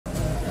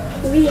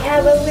We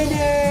have a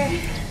winner.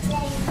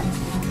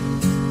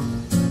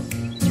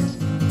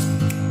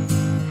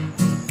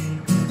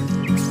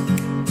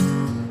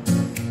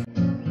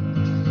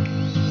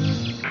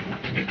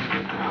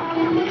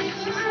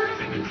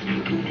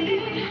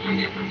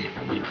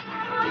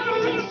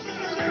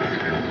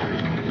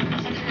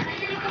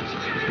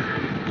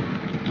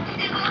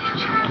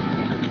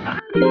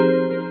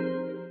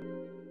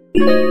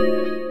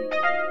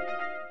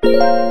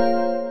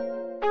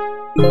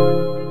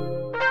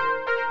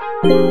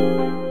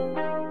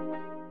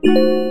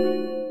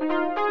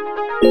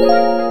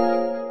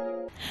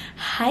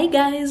 Hi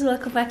guys,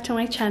 welcome back to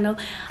my channel.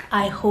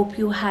 I hope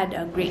you had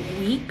a great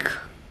week.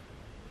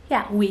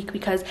 Week,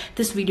 because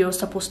this video is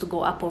supposed to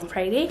go up on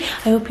Friday.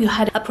 I hope you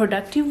had a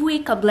productive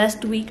week, a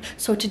blessed week.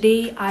 So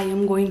today I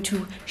am going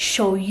to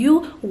show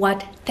you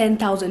what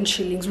 10,000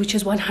 shillings, which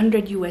is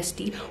 100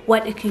 USD,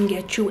 what it can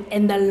get you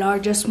in the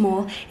largest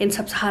mall in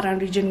sub-Saharan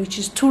region, which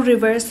is Two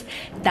Rivers,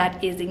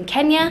 that is in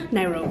Kenya,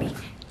 Nairobi.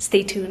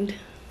 Stay tuned.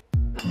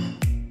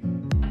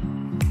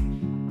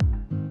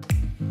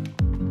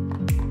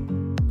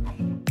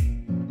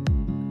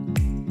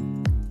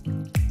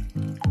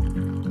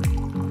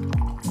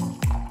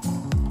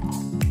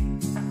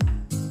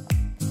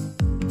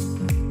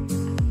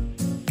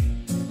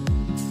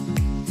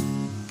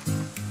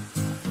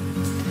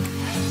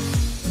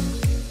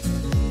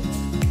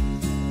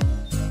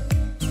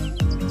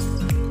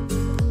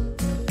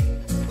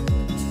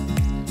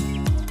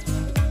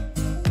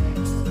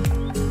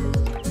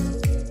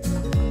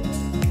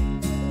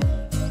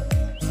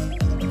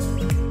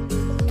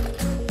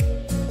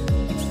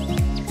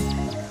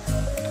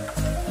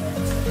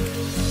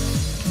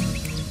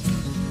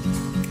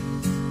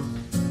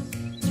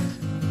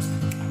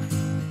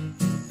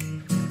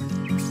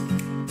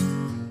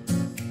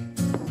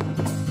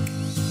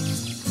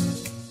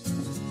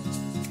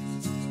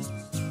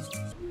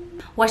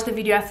 Watch the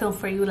video I filmed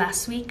for you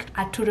last week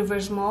at Two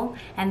Rivers Mall,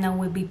 and then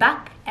we'll be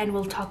back and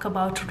we'll talk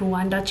about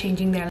Rwanda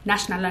changing their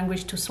national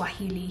language to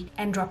Swahili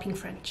and dropping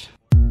French.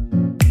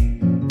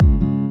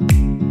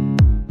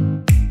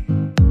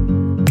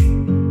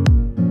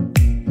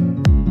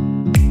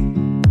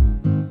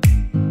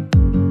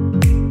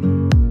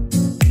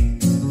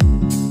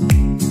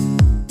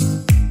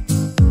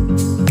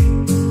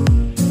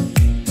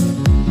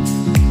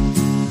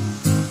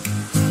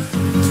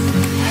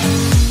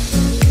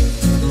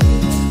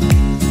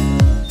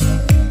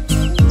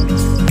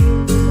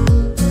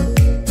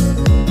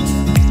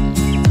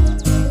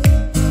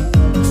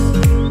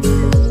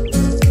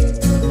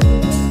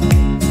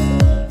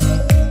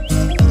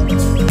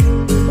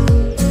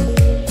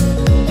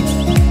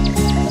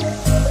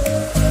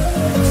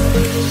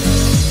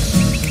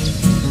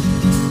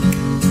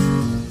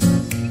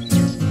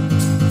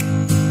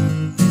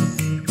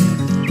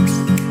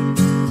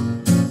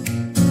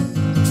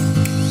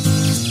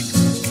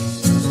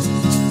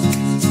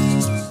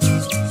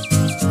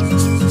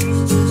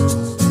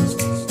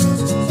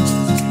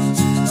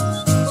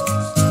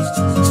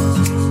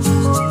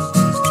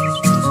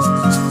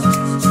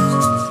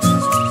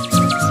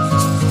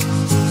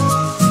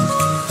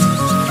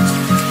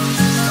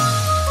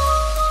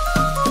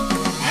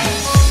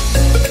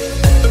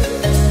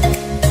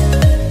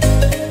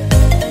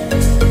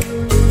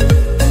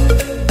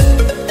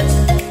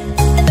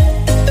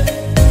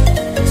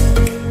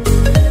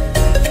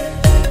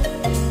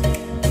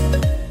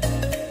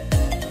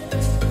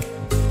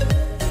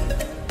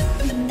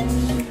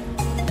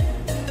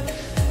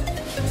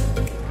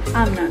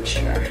 I'm not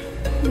sure.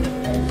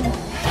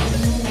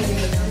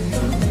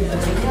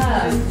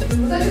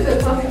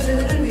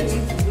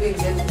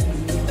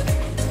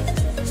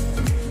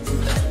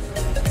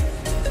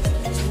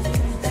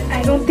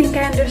 I don't think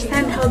I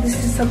understand how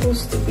this is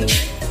supposed to be.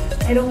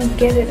 I don't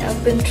get it.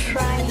 I've been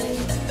trying.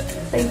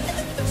 Like,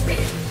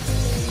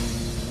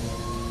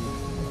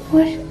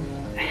 what?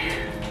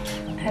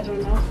 I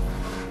don't know.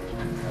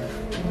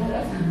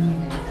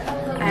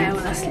 I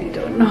honestly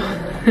don't know.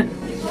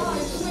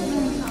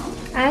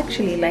 I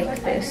actually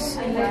like this.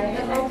 I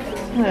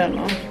don't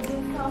know.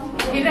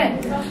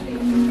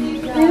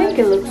 I think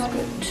it looks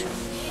good.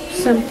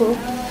 Simple,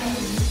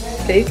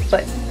 big,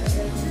 but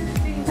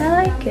I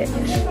like it.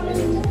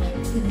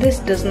 This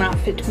does not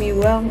fit me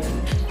well.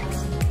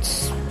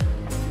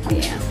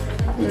 Yeah,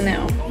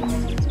 no.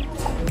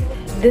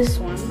 This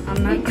one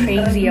I'm not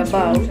crazy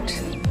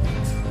about,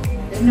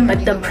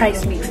 but the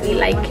price makes me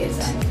like it.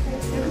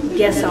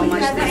 Guess how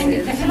much this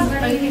is?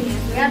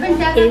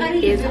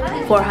 It is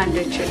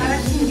 400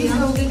 shillings.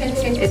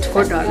 It's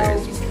 $4.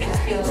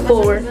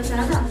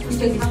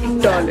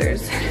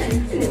 $4.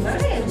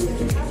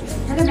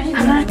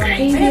 I'm not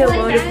crazy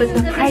about it, but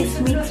the price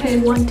makes me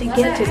want to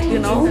get it, you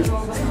know?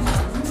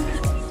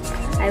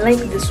 I like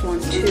this one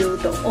too.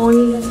 The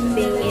only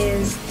thing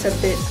is it's a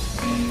bit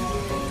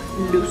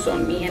loose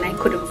on me and I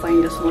couldn't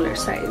find a smaller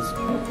size.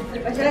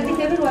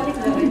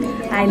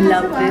 I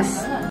love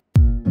this.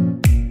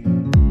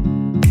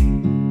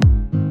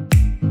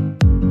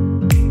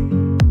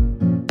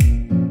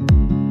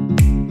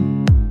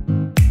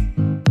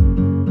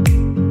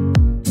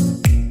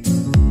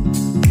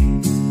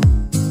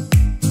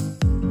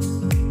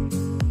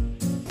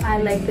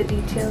 like the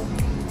detail.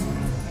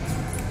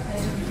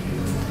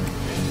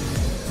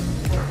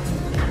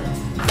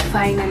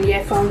 Finally,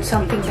 I found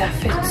something that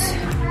fits.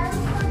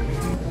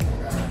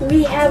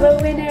 We have a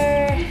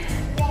winner.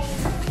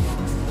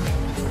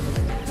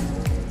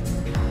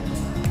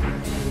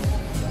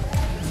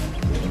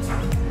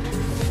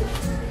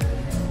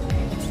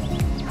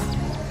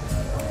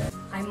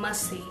 I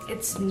must say,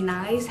 it's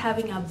nice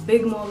having a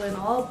big mall and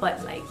all,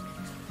 but like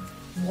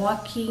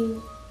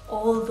walking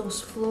all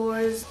those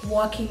floors,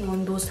 walking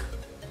on those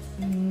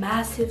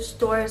massive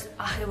stores,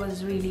 it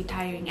was really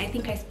tiring. I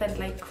think I spent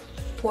like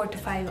 4 to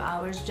 5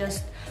 hours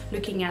just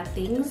looking at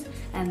things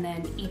and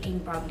then eating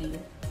probably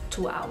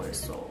 2 hours.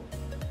 So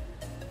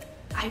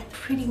I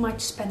pretty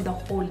much spent the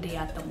whole day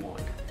at the mall.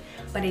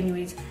 But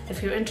anyways,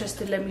 if you're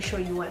interested, let me show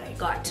you what I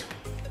got.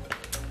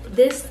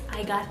 This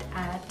I got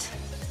at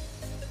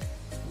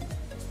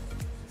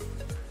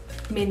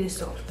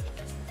Minnesota.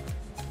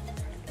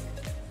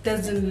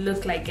 Doesn't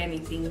look like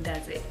anything,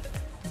 does it?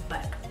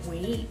 But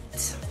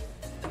wait.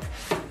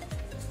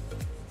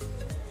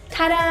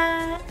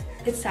 Ta-da!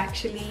 It's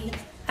actually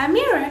a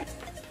mirror.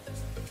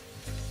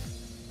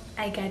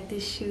 I got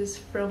these shoes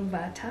from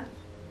Bata.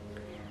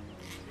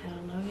 I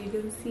don't know if you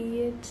can see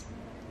it.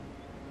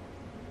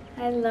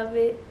 I love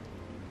it.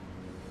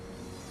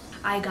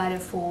 I got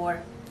it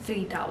for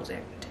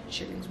 3,000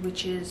 shillings,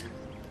 which is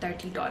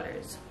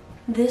 $30.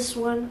 This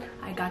one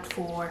I got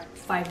for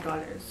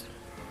 $5.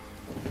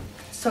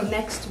 So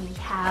next we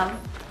have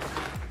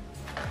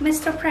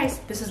Mr. Price.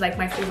 This is like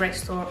my favorite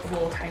store of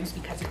all times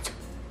because it's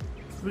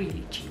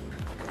really cheap.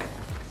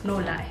 No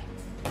lie.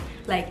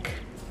 Like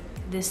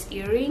this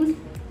earring,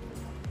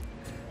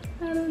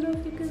 I don't know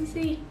if you can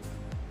see.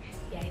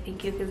 Yeah, I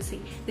think you can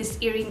see. This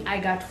earring I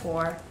got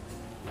for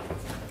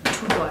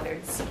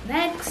 $2.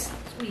 Next,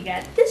 we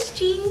got this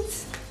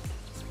jeans.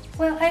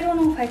 Well, I don't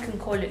know if I can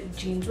call it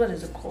jeans. What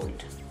is it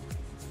called?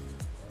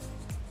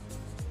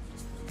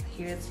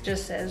 Here it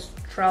just says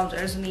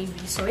trousers,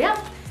 navy. So yeah,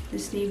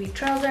 this navy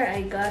trouser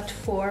I got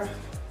for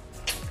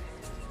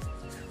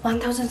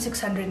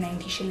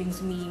 1,690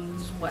 shillings,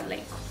 means what,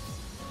 like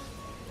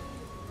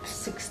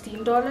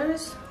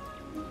 $16?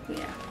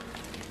 Yeah.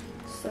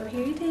 So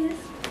here it is.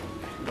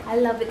 I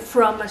love it,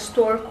 from a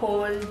store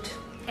called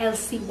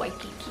LC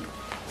Waikiki.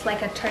 It's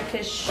like a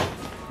Turkish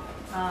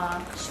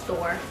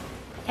store.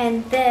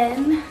 And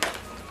then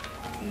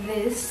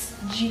this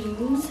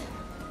jeans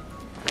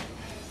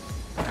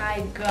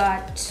I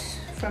got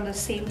from the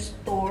same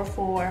store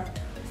for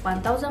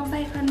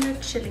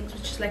 1,500 shillings,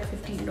 which is like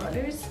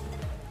 $15.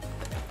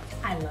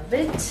 I love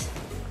it.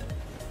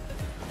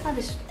 Now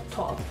this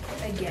top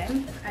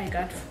again I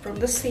got from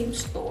the same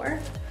store,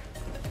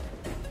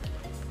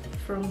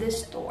 from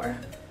this store.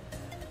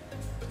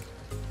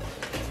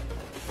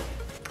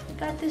 I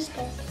got this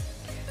top.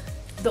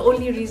 The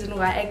only reason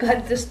why I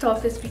got this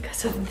top is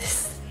because of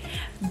this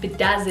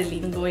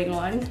bedazzling going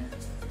on.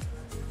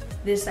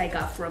 This I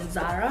got from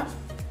Zara.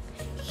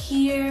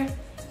 Here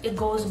it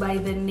goes by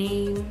the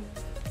name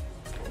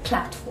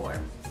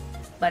Platform,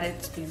 but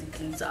it's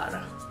basically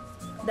Zara.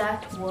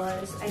 That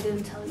was, I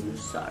didn't tell you,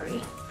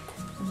 sorry.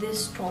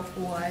 This top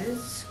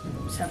was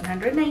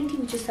 $790,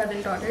 which is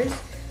 $7, $8,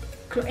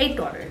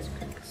 you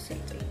can say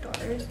it's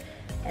 $8.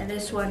 And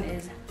this one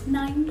is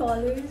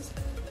 $9.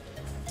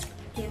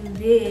 And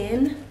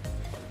then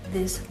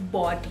this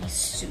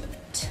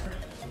bodysuit,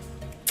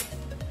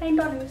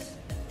 $9.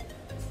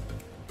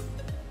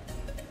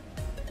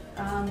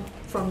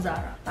 From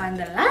Zara. And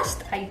the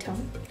last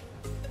item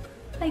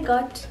I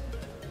got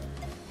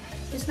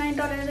is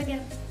 $9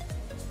 again.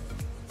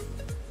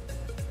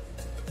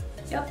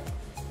 Yep,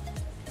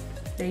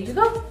 there you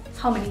go.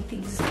 How many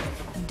things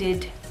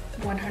did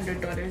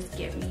 $100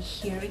 get me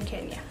here in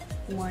Kenya?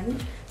 1,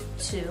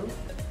 2,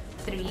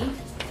 3,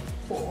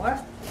 4,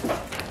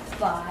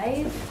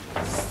 5,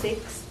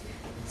 6,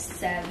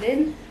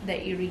 7,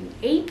 the earring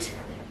 8,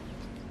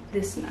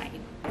 this 9.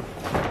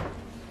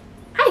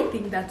 I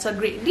think that's a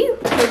great deal.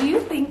 What do you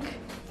think?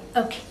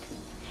 Okay,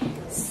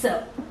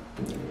 so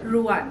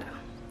Rwanda.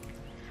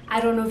 I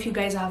don't know if you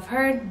guys have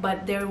heard,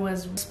 but there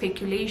was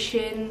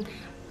speculation,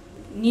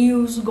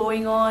 news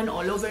going on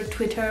all over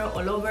Twitter,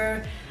 all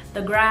over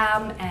the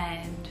gram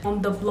and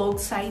on the blog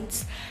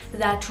sites,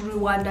 that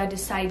Rwanda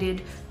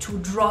decided to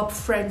drop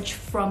French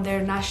from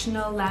their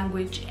national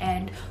language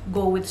and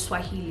go with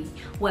Swahili.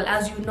 Well,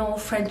 as you know,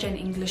 French and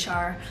English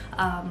are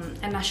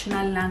a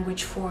national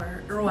language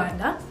for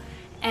Rwanda.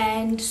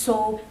 And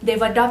so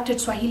they've adopted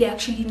Swahili.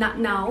 Actually, not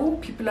now.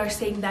 People are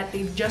saying that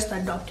they've just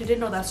adopted it.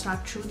 No, that's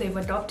not true. They've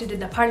adopted it.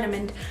 The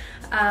parliament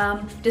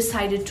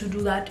decided to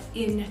do that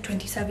in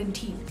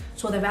 2017.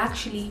 So they've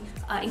actually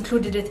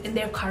included it in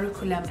their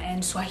curriculum,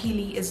 and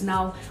Swahili is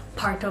now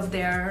part of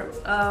their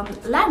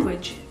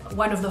language,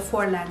 one of the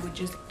 4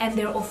 languages, and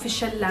their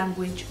official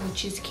language,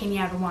 which is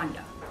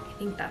Kenya-Rwanda.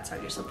 I think that's how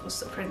you're supposed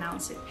to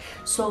pronounce it.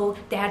 So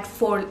they had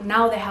 4,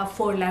 now they have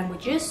 4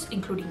 languages,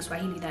 including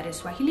Swahili. That is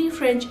Swahili,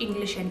 French,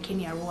 English, and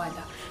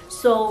Kenya-Rwanda.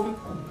 So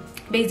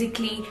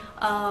basically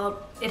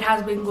it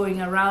has been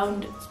going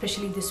around,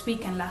 especially this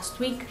week and last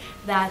week,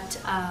 that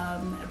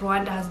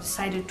Rwanda has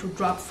decided to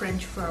drop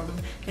French from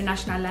the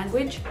national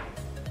language.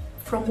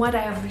 From what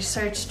I have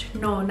researched,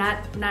 no,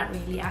 not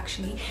really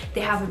actually.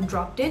 They haven't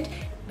dropped it,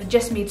 but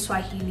just made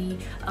Swahili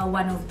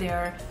one of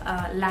their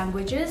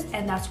languages,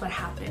 and that's what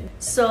happened.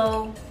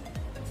 So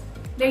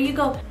there you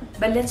go.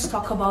 But let's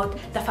talk about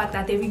the fact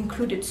that they've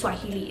included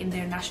Swahili in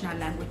their national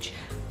language.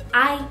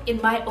 In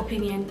my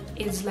opinion,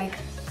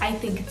 I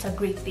think it's a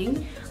great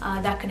thing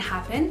that can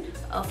happen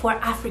for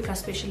Africa,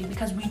 especially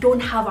because we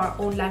don't have our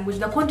own language.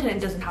 The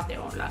continent doesn't have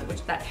their own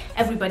language that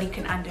everybody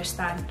can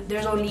understand.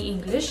 There's only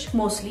English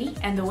mostly,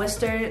 and the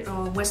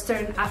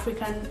Western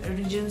African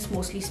regions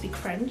mostly speak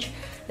French.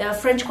 The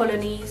French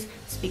colonies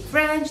speak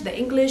French, the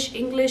English,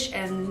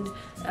 and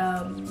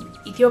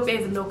Ethiopia,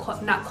 even though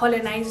not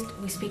colonized,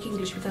 we speak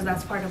English because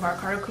that's part of our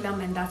curriculum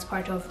and that's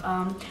part of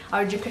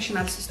our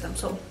educational system.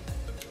 So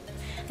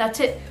that's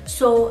it.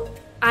 So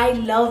I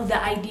love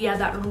the idea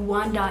that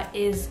Rwanda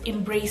is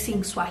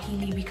embracing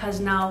Swahili, because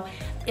now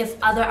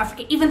if other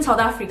Africa, even South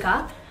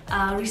Africa,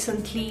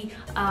 recently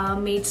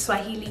made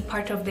Swahili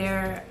part of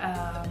their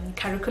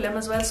curriculum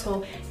as well,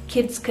 so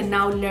kids can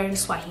now learn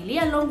Swahili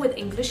along with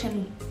English,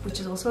 and which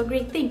is also a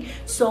great thing.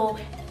 So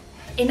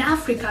in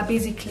Africa,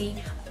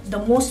 basically the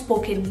most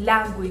spoken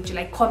language,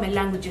 like common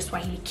language, is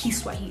Swahili,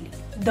 Kiswahili.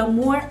 The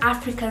more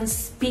Africans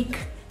speak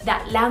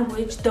that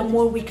language, the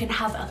more we can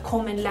have a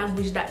common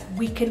language that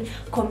we can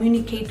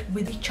communicate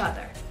with each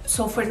other.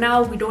 So for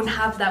now, we don't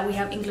have that. We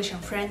have English and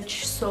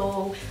French.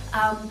 So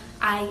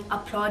I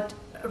applaud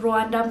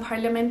Rwandan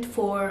Parliament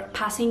for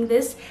passing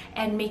this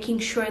and making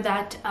sure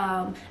that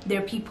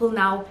their people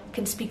now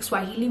can speak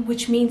Swahili,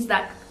 which means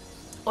that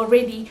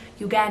already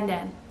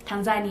Ugandan,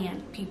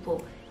 Tanzanian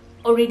people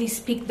already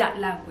speak that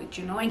language,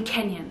 you know, and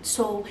Kenyan.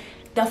 So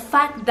the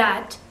fact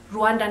that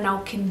Rwanda now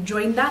can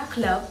join that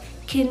club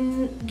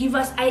can give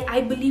us,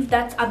 I believe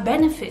that's a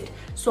benefit.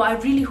 So I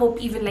really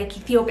hope even like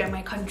Ethiopia,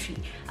 my country,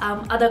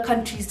 other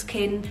countries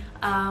can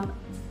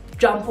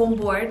jump on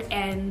board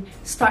and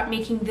start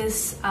making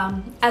this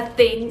a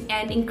thing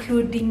and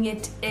including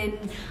it in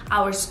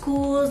our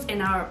schools,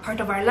 in our part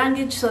of our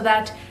language, so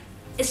that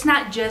it's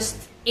not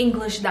just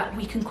English that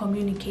we can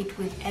communicate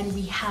with, and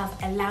we have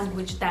a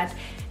language that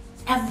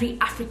every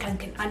African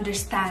can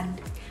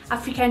understand.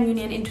 African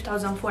Union in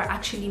 2004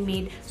 actually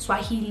made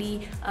Swahili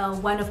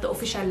one of the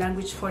official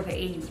language for the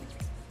AU,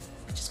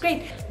 which is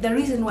great. The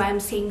reason why I'm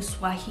saying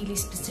Swahili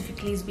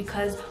specifically is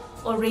because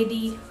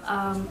already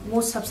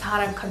most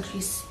sub-Saharan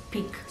countries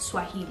speak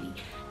Swahili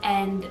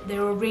and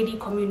they're already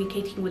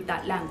communicating with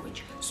that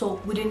language.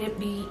 So wouldn't it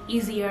be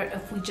easier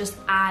if we just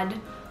add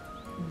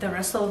the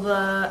rest of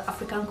the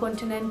African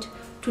continent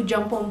to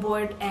jump on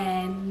board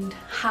and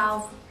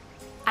have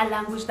a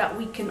language that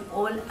we can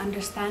all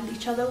understand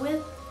each other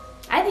with?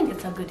 I think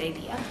it's a good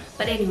idea.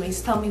 But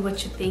anyways, tell me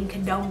what you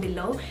think down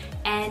below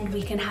and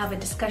we can have a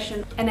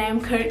discussion. And I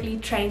am currently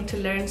trying to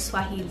learn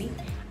Swahili.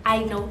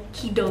 I know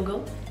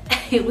kidogo,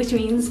 which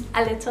means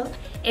a little.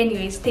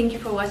 Anyways, thank you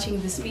for watching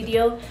this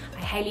video.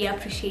 I highly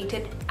appreciate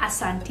it.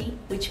 Asante,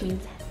 which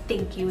means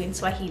thank you in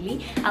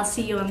Swahili. I'll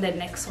see you on the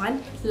next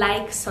one.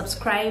 Like,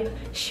 subscribe,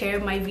 share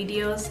my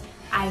videos.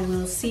 I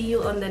will see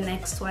you on the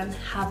next one.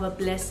 Have a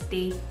blessed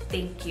day.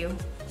 Thank you.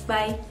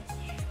 Bye.